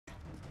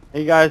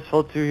Hey guys,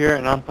 Full2 here,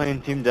 and I'm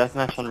playing Team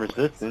Deathmatch on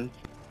Resistance.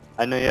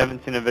 I know you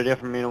haven't seen a video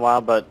from me in a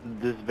while, but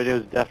this video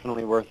is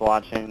definitely worth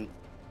watching.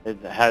 It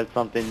has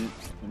something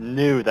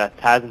new that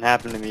hasn't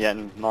happened to me yet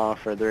in Modern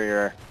Warfare 3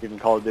 or even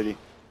Call of Duty.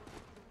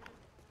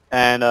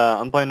 And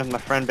I'm playing with my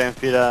friend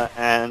Bamfita,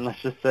 and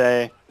let's just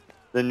say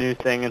the new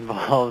thing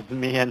involves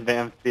me and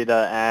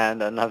Bamfita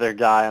and another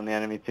guy on the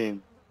enemy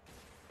team.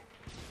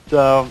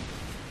 So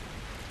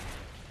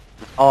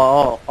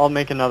I'll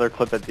make another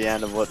clip at the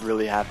end of what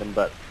really happened,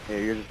 but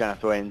you're just gonna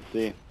have to wait and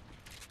see.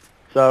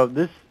 So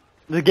the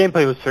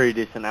gameplay was pretty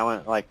decent. I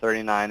went like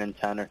 39 and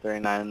 10 or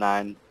 39 and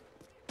 9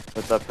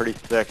 with a pretty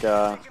sick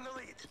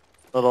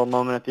little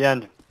moment at the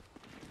end,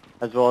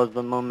 as well as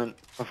the moment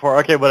before.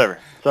 Okay, whatever.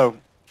 So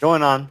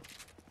going on.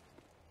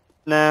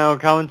 Now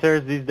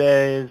commentators these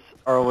days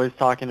are always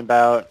talking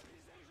about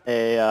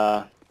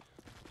a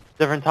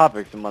different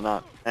topics and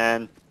whatnot.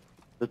 And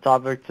the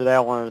topic today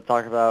I wanted to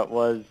talk about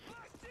was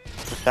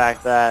the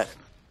fact that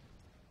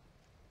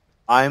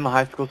I'm a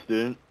high school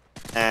student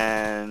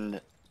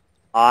and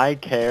I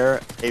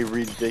care a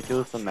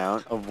ridiculous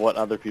amount of what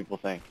other people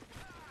think.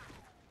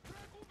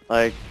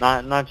 Like,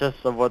 not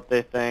just of what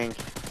they think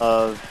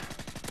of,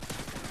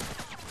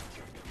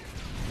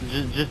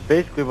 just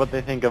basically what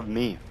they think of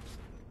me.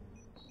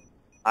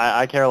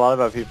 I care a lot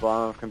about people.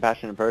 I'm a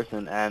compassionate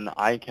person, and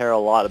I care a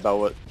lot about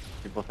what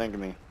people think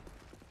of me.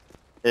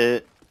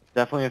 It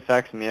definitely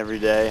affects me every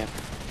day,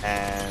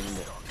 and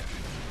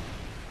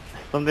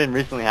something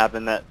recently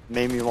happened that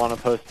made me want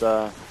to post,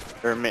 or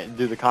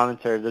do the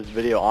commentary of this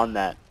video on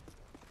that.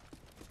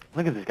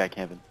 Look at this guy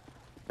camping.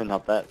 Couldn't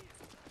help that.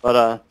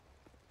 But,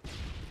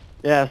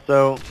 yeah,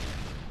 so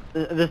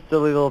this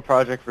silly little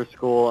project for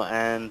school,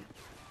 and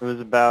it was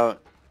about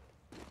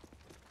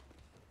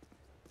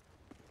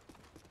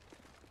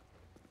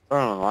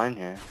throwing on a line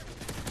here.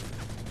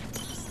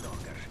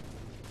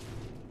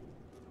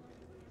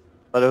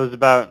 But it was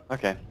about,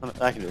 okay,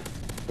 I can do this.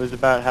 It was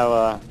about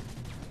how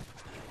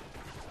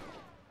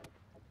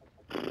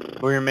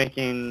we were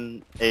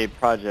making a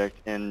project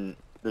in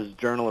this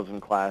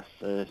journalism class,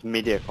 this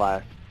media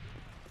class,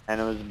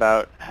 and it was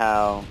about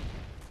how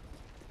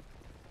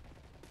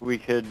we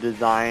could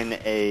design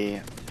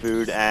a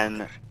food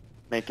and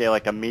make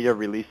like a media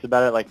release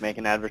about it, like make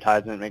an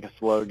advertisement, make a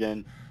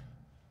slogan,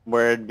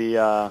 where it'd be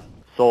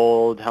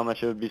sold, how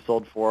much it would be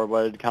sold for,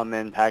 what it'd come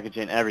in,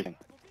 packaging, everything,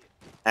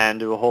 and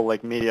do a whole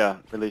like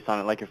media release on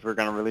it, like if we were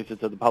going to release it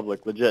to the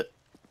public, legit.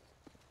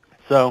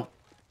 So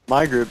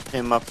my group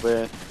came up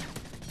with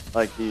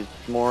like these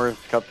s'mores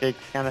cupcakes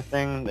kind of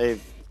thing.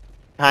 They've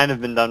kind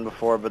of been done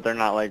before, but they're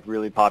not like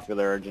really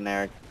popular or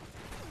generic.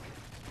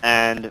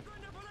 And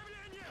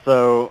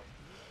so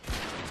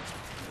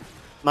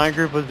my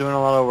group was doing a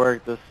lot of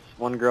work. This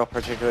one girl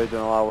particularly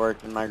doing a lot of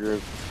work in my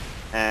group,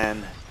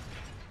 and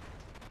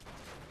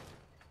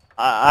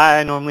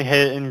I normally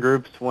hate it in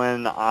groups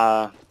when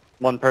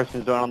one person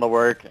is doing all the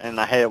work, and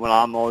I hate it when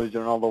I'm always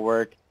doing all the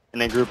work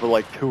in a group of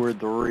like 2 or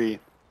 3,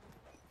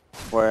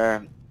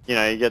 where, you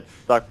know, you get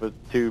stuck with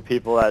 2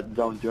 people that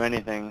don't do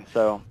anything.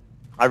 So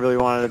I really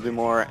wanted to do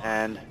more,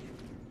 and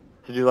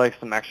to do like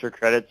some extra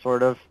credit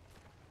sort of,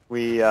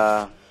 we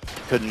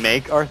could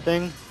make our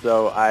thing.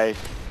 So I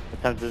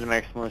attempted to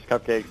make s'mores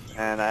cupcakes,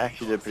 and I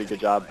actually did a pretty good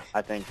job,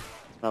 I think.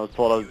 I was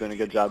told I was doing a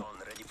good job.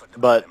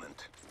 But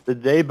the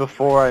day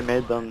before I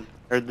made them,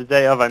 or the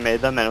day of I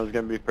made them, and it was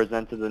going to be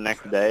presented the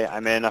next day, I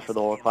made enough for the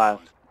whole class.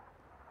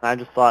 And I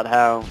just thought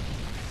how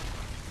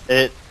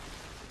it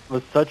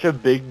was such a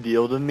big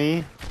deal to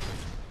me,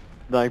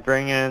 like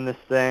bringing in this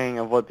thing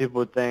of what people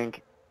would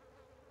think,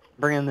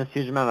 bringing in this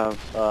huge amount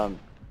of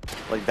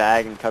like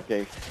bag and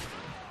cupcakes,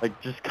 like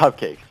just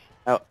cupcakes.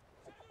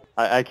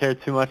 I care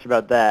too much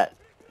about that,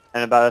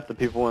 and about if the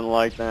people wouldn't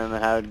like them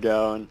and how it'd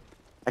go, and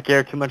I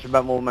care too much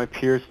about what my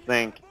peers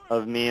think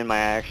of me and my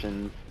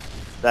actions,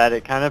 that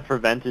it kind of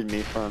prevented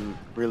me from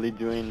really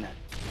doing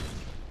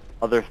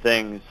other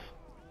things.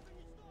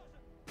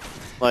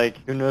 Like,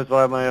 who knows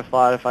what I might have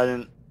thought if I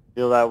didn't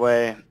feel that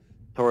way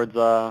towards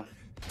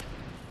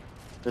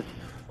this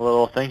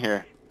little thing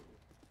here.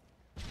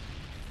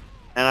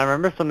 And I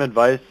remember some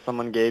advice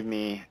someone gave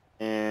me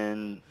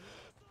in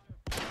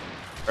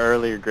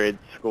earlier grade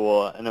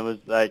school, and it was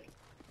like,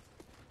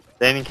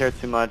 they didn't care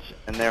too much,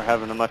 and they were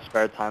having a much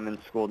better time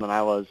in school than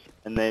I was,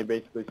 and they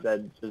basically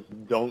said, just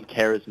don't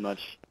care as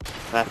much.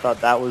 And I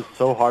thought that was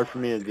so hard for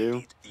me to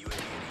do,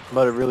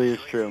 but it really is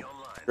true.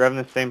 You're having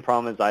the same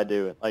problem as I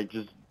do. Like,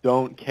 just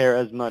don't care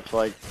as much.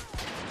 Like,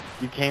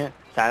 you can't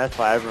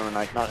satisfy everyone.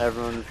 Like, not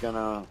everyone's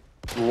gonna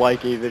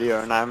like a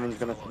video, or not everyone's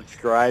gonna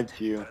subscribe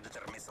to you,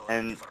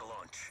 and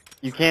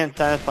you can't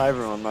satisfy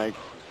everyone. Like,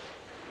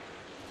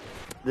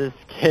 this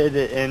kid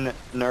in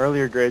an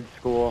earlier grade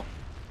school,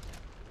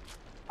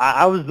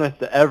 I was nice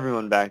to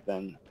everyone back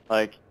then.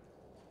 Like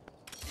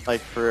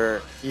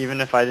for,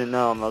 even if I didn't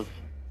know him,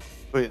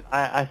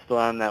 I still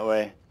am that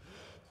way.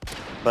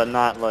 But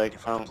not like,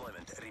 I don't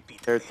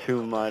care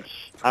too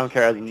much. I don't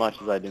care as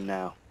much as I do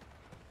now.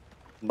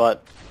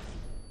 But,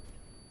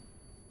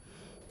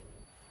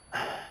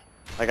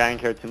 like, I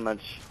didn't care too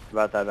much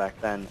about that back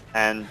then.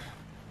 And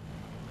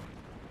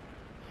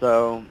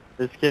So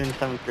this kid in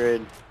 7th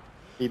grade,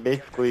 he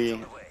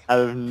basically, out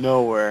of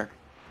nowhere,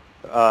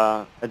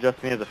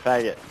 addressed me as a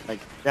faggot. Like,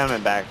 behind my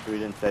back, so he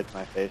didn't say it to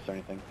my face or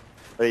anything.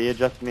 But he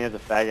addressed me as a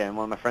faggot, and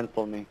one of my friends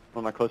told me,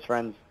 one of my close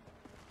friends.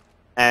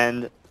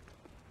 And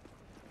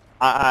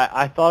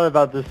I thought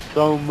about this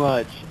so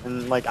much,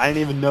 and like, I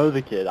didn't even know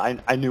the kid.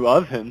 I knew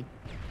of him,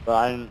 but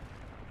I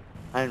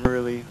didn't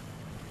really.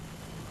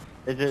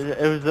 It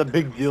was a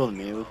big deal to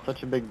me. It was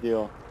such a big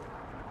deal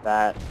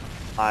that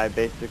I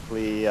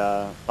basically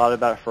thought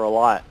about it for a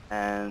lot,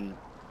 and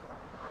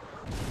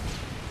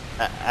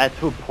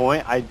to a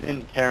point, I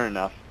didn't care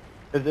enough.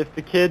 Because if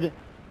the kid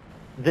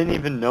didn't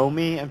even know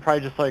me and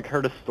probably just like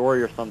heard a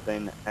story or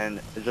something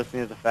and addressed me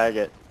as a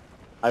faggot,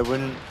 I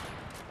wouldn't.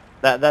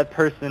 That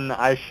person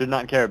I should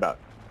not care about.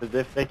 Because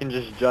if they can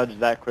just judge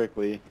that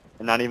quickly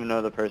and not even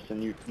know the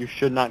person, you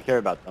should not care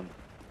about them.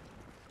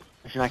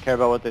 You should not care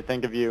about what they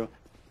think of you,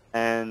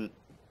 and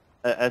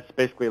that's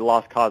basically a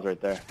lost cause right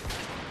there.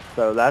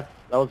 So that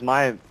was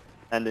my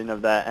ending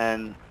of that,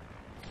 and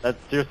that's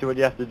seriously what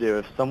you have to do.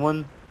 If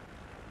someone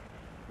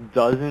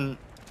doesn't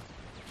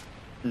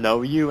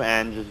know you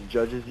and just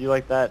judges you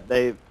like that,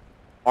 they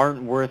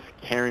aren't worth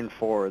caring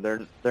for.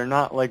 They're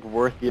not like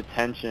worth the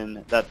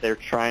attention that they're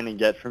trying to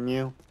get from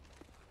you,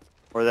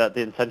 or that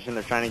the attention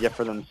they're trying to get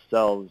for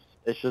themselves.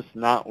 It's just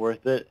not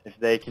worth it if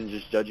they can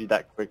just judge you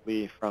that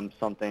quickly from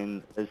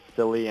something as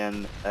silly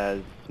and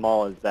as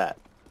small as that.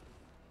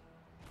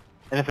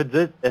 And if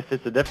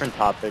it's a different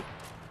topic,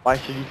 why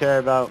should you care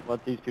about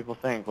what these people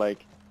think?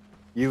 Like,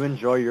 you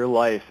enjoy your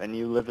life and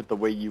you live it the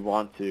way you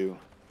want to,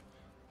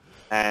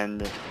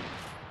 and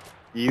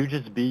you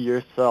just be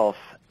yourself.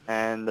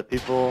 And the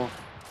people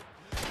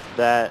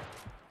that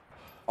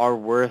are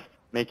worth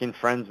making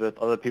friends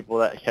with are the people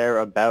that care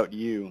about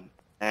you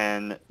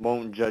and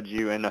won't judge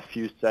you in a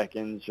few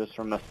seconds just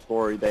from a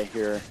story they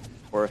hear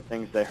or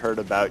things they heard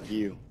about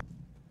you.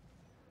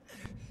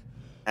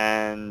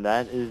 And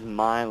that is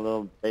my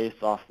little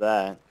base off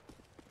that.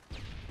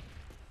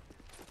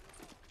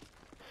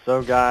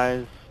 So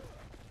guys,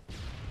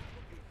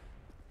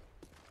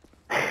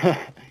 this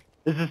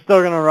is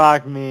still gonna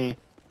rock me.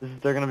 This is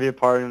still gonna be a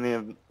part of me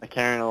of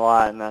caring a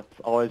lot, and that's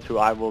always who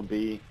I will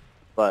be.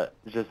 But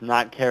just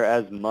not care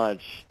as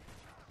much.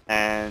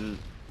 And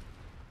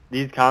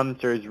these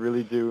commentaries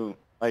really do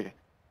are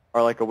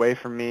like a way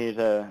for me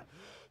to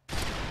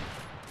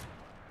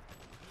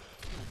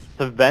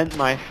vent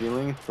my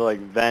feelings, to like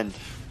vent.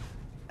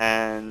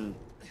 And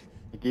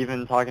like,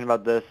 even talking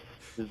about this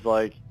is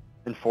like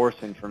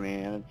enforcing for me,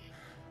 and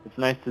it's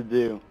nice to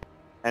do.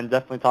 And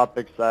definitely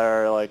topics that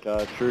are like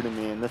true to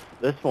me, and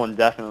this one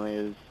definitely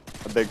is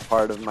a big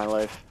part of my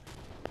life.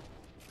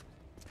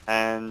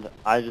 And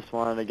I just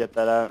wanted to get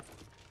that out.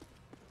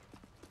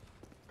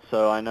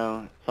 So I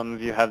know some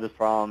of you have this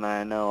problem, and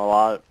I know a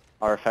lot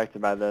are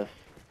affected by this.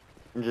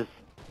 And just,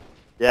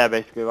 yeah,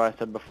 basically what I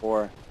said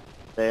before.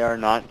 They are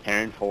not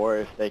caring for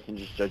if they can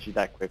just judge you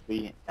that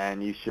quickly,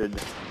 and you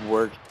should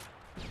work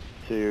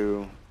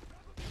to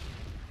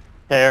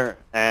care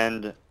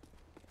and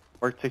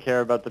work to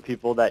care about the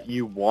people that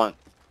you want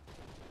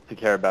to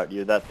care about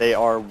you, that they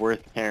are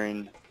worth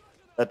caring,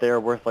 that they are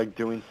worth like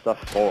doing stuff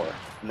for,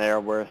 and they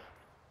are worth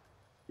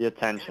the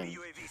attention,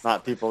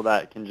 not people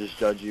that can just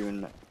judge you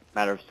in a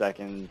matter of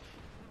seconds,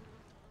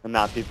 and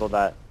not people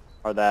that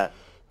are that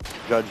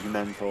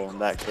judgmental and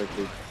that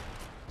quickly.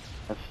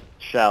 That's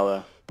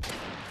shallow.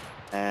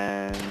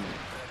 And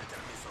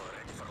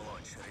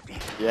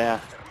yeah,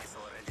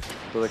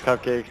 so the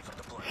cupcakes,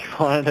 if you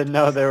wanted to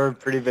know, they were a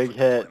pretty big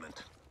hit.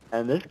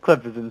 And this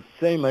clip is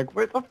insane. Like,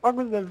 where the fuck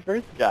was that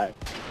first guy?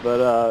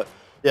 But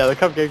yeah, the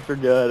cupcakes were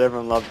good.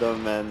 Everyone loved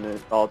them, and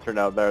it all turned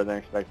out better than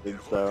expected.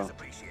 So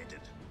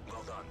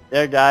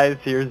yeah, guys,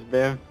 here's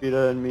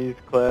Bamfita and me's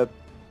clip.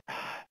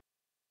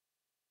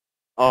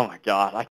 Oh my god,